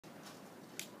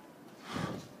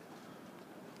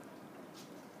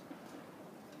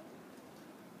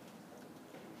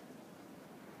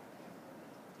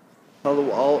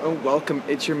Hello all and welcome,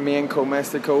 it's your man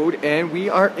Master Code and we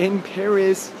are in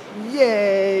Paris.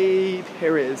 Yay,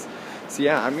 Paris. So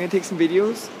yeah, I'm gonna take some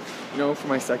videos, for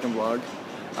my second vlog.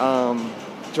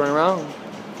 Join around.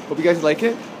 Hope you guys like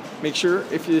it. Make sure,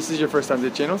 if this is your first time to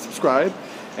the channel, subscribe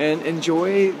and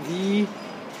enjoy the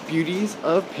beauties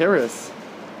of Paris.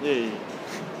 Yay.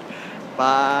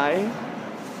 Bye.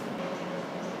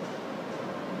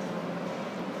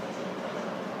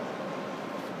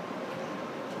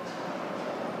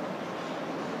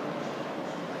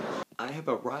 I have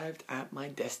arrived at my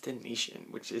destination,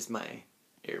 which is my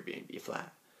Airbnb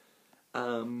flat.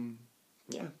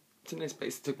 Yeah, it's a nice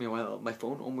place. It took me a while. My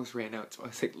phone almost ran out, so I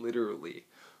was like literally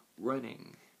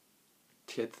running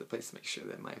to get to the place to make sure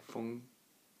that my phone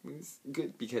was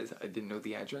good because I didn't know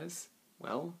the address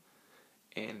well,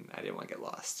 and I didn't want to get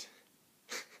lost.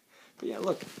 But yeah,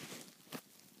 look.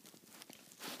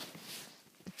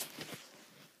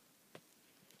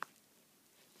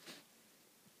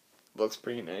 Looks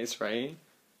pretty nice, right?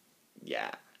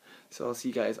 Yeah. So I'll see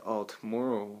you guys all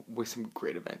tomorrow with some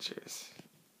great adventures.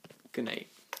 Good night.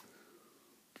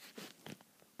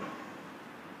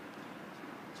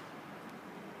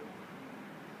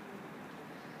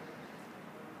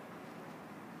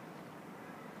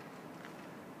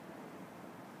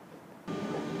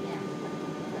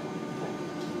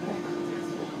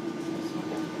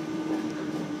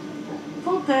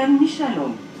 Fontaine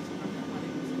Michelon.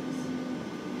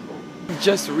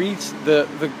 Just reached the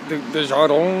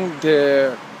Jardin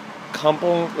de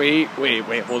Campo. Wait,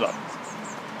 hold up.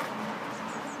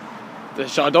 The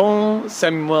Jardin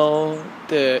Samuel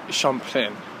de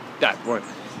Champlain. That one.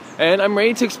 And I'm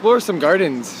ready to explore some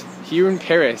gardens here in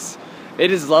Paris.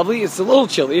 It is lovely. It's a little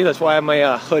chilly. That's why I have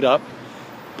my hood up.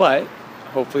 But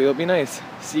hopefully it'll be nice.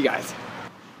 See you guys.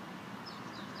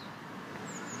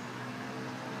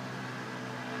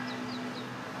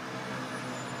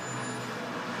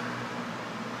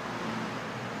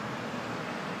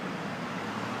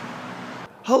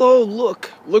 Hello,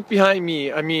 look behind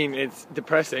me. I mean, it's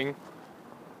depressing.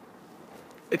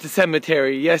 It's a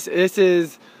cemetery. Yes, this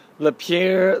is Le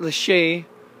Père Lachaise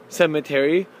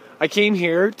Cemetery. I came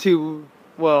here to,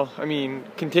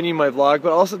 continue my vlog,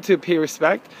 but also to pay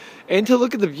respect and to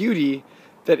look at the beauty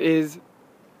that is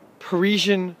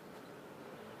Parisian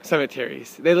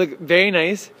cemeteries. They look very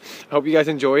nice. I hope you guys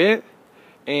enjoy it,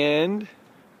 and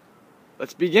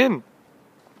let's begin.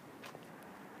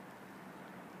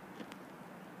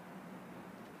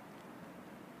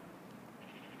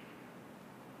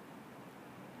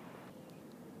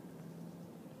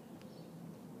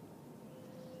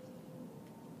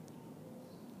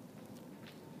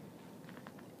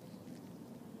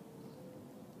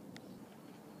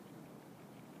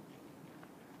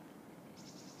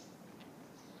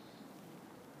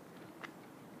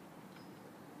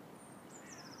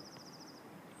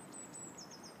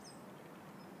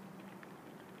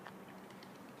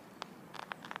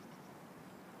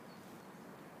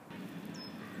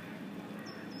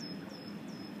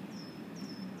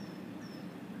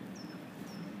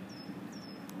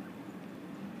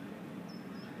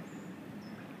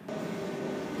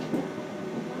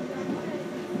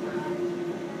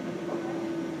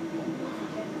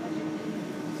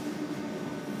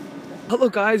 Hello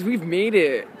guys, we've made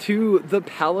it to the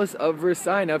Palace of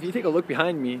Versailles. Now if you take a look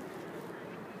behind me,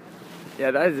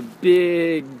 yeah, that is a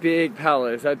big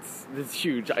palace. That's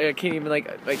huge. I can't even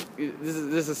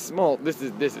this is small. This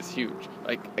is huge.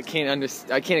 Like I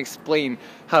can't explain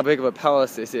how big of a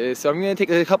palace this is. So I'm gonna take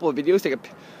a couple of videos, take a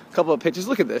couple of pictures.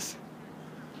 Look at this.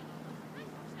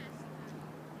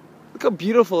 Look how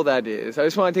beautiful that is. I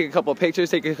just want to take a couple of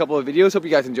pictures, take a couple of videos. Hope you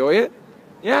guys enjoy it.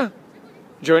 Yeah,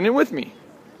 join in with me.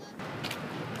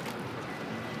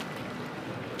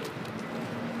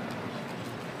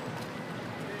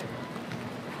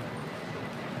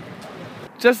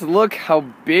 Just look how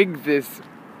big this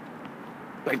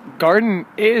garden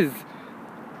is.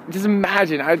 Just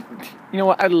imagine. You know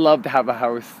what? I'd love to have a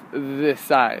house this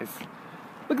size.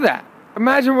 Look at that.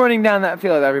 Imagine running down that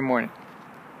field every morning,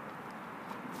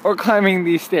 or climbing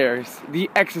these stairs. The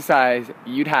exercise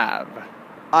you'd have.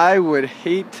 I would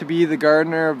hate to be the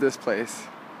gardener of this place.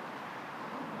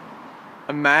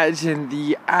 Imagine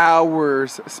the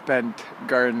hours spent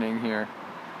gardening here.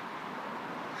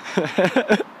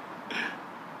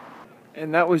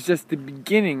 And that was just the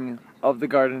beginning of the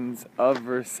gardens of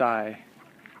Versailles.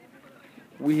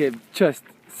 We have just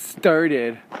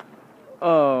started.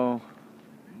 Oh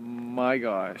my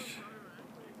gosh.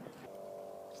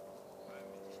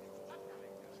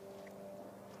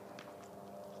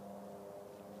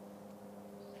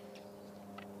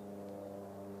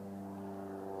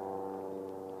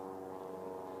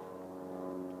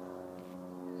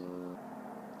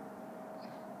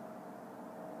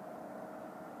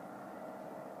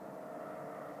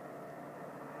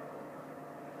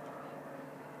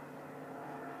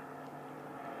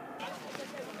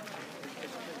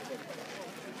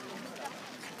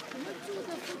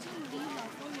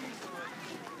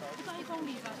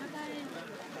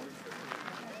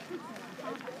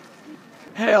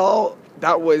 Hell,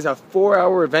 that was a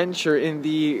 4-hour adventure in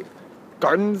the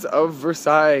Gardens of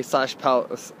Versailles /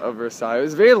 Palace of Versailles. It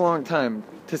was a very long time,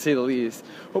 to say the least.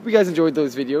 Hope you guys enjoyed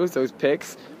those videos, those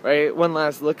pics, right? One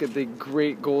last look at the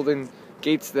great golden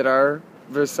gates that are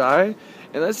Versailles,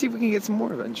 and let's see if we can get some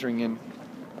more adventuring in.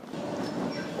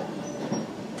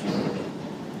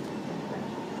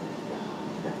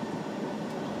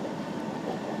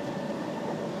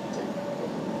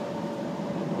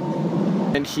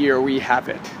 And here we have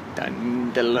it.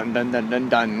 Dun dun dun dun dun dun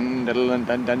dun dun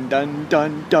dun dun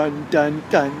dun dun dun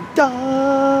dun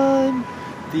dun.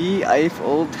 The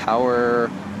Eiffel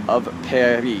Tower of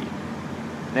Paris.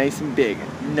 Nice and big,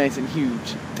 nice and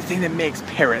huge. The thing that makes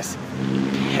Paris,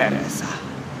 Paris.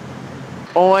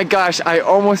 Oh my gosh, I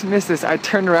almost missed this. I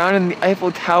turned around and the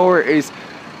Eiffel Tower is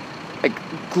like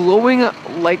glowing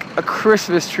like a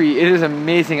Christmas tree. It is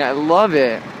amazing. I love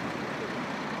it.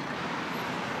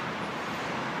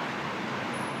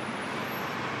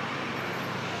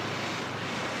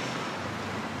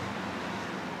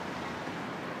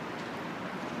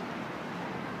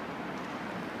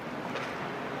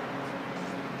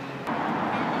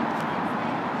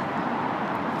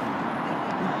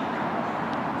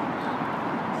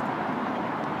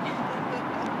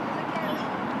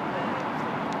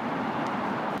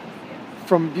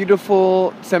 From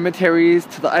beautiful cemeteries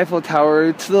to the Eiffel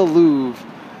Tower to the Louvre,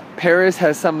 Paris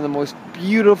has some of the most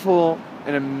beautiful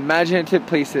and imaginative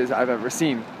places I've ever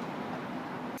seen.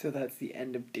 So that's the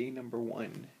end of day number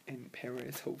 1 in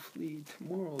Paris. Hopefully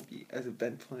tomorrow will be as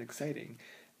eventful and exciting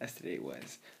as today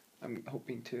was. I'm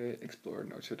hoping to explore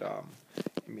Notre Dame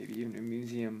and maybe even a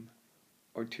museum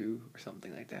or 2 or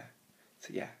something like that. So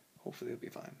yeah, hopefully it'll be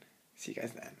fun. See you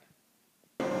guys then.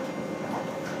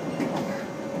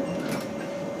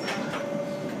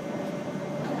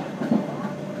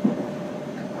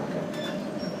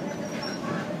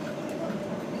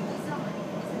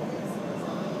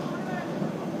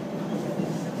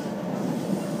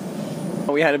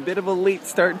 We had a bit of a late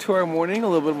start to our morning, a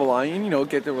little bit of a lion, you know,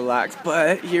 get to relax,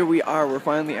 but here we are, we're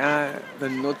finally at the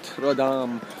Notre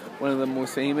Dame, one of the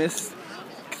most famous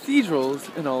cathedrals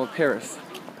in all of Paris,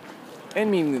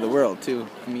 and mainly the world too.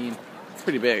 I mean, it's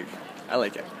pretty big. I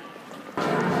like it.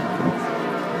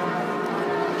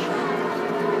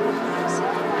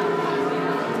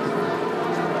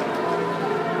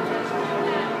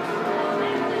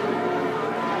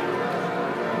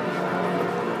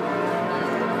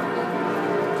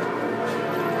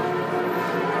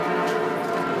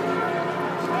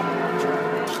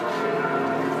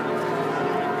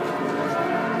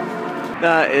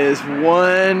 That is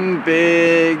one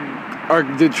big Arc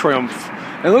de Triomphe.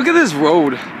 And look at this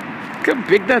road. Look how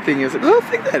big that thing is. Look how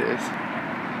thick that is.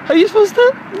 How are you supposed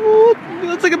to? Well,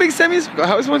 it's like a big semicircle.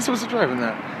 How is one supposed to drive in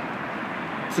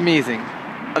that? It's amazing.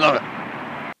 I love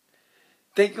it.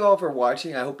 Thank you all for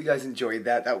watching. I hope you guys enjoyed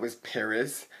that. That was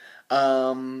Paris.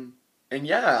 And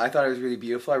yeah, I thought it was really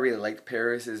beautiful. I really liked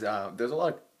Paris. There's a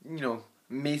lot of, you know,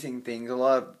 amazing things, a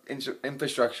lot of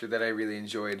infrastructure that I really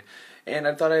enjoyed, and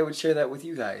I thought I would share that with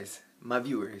you guys, my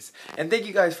viewers. And thank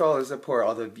you guys for all the support,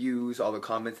 all the views, all the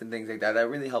comments and things like that. That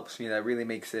really helps me. That really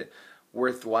makes it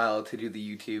worthwhile to do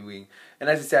the YouTubing. And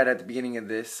as I said at the beginning of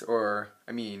this, or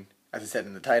I mean, as I said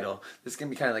in the title, this is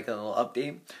gonna be kind of like a little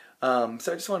update.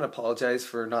 So I just want to apologize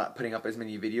for not putting up as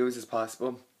many videos as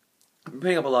possible. I'm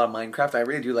putting up a lot of Minecraft. I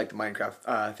really do like the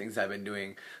Minecraft things I've been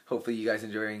doing. Hopefully you guys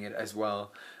enjoying it as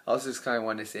well. I also just kind of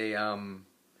want to say,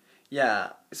 yeah,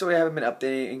 so I haven't been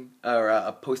updating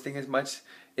or posting as much.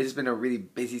 It's just been a really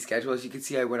busy schedule. As you can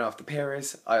see, I went off to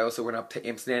Paris. I also went up to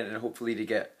Amsterdam, and hopefully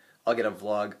I'll get a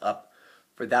vlog up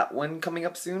for that one coming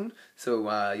up soon.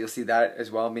 So you'll see that as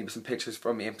well. Maybe some pictures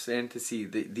from Amsterdam to see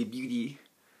the beauty,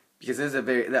 because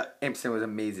that Amsterdam was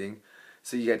amazing.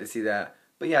 So you get to see that.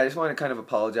 But yeah, I just want to kind of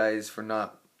apologize for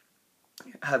not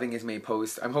having as many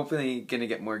posts. I'm hopefully going to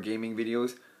get more gaming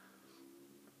videos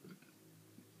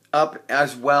up,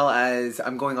 as well as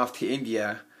I'm going off to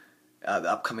India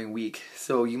the upcoming week.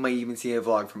 So you might even see a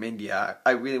vlog from India.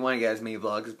 I really want to get as many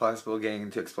vlogs as possible getting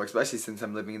to explore, especially since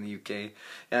I'm living in the UK.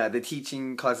 The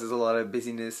teaching causes a lot of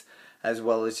busyness, as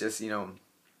well as just, you know,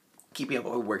 keeping up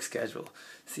with a work schedule.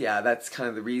 So yeah, that's kind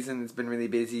of the reason. It's been really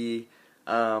busy.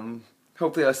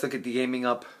 Hopefully I'll still get the gaming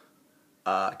up,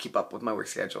 keep up with my work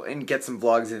schedule, and get some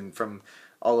vlogs in from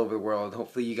all over the world.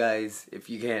 Hopefully you guys, if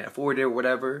you can't afford it or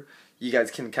whatever, you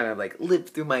guys can kind of like live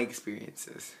through my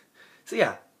experiences. So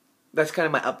yeah, that's kind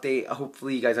of my update.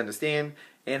 Hopefully you guys understand,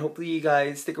 and hopefully you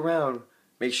guys stick around.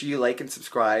 Make sure you like and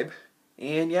subscribe,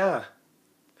 and yeah,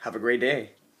 have a great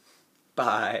day.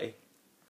 Bye.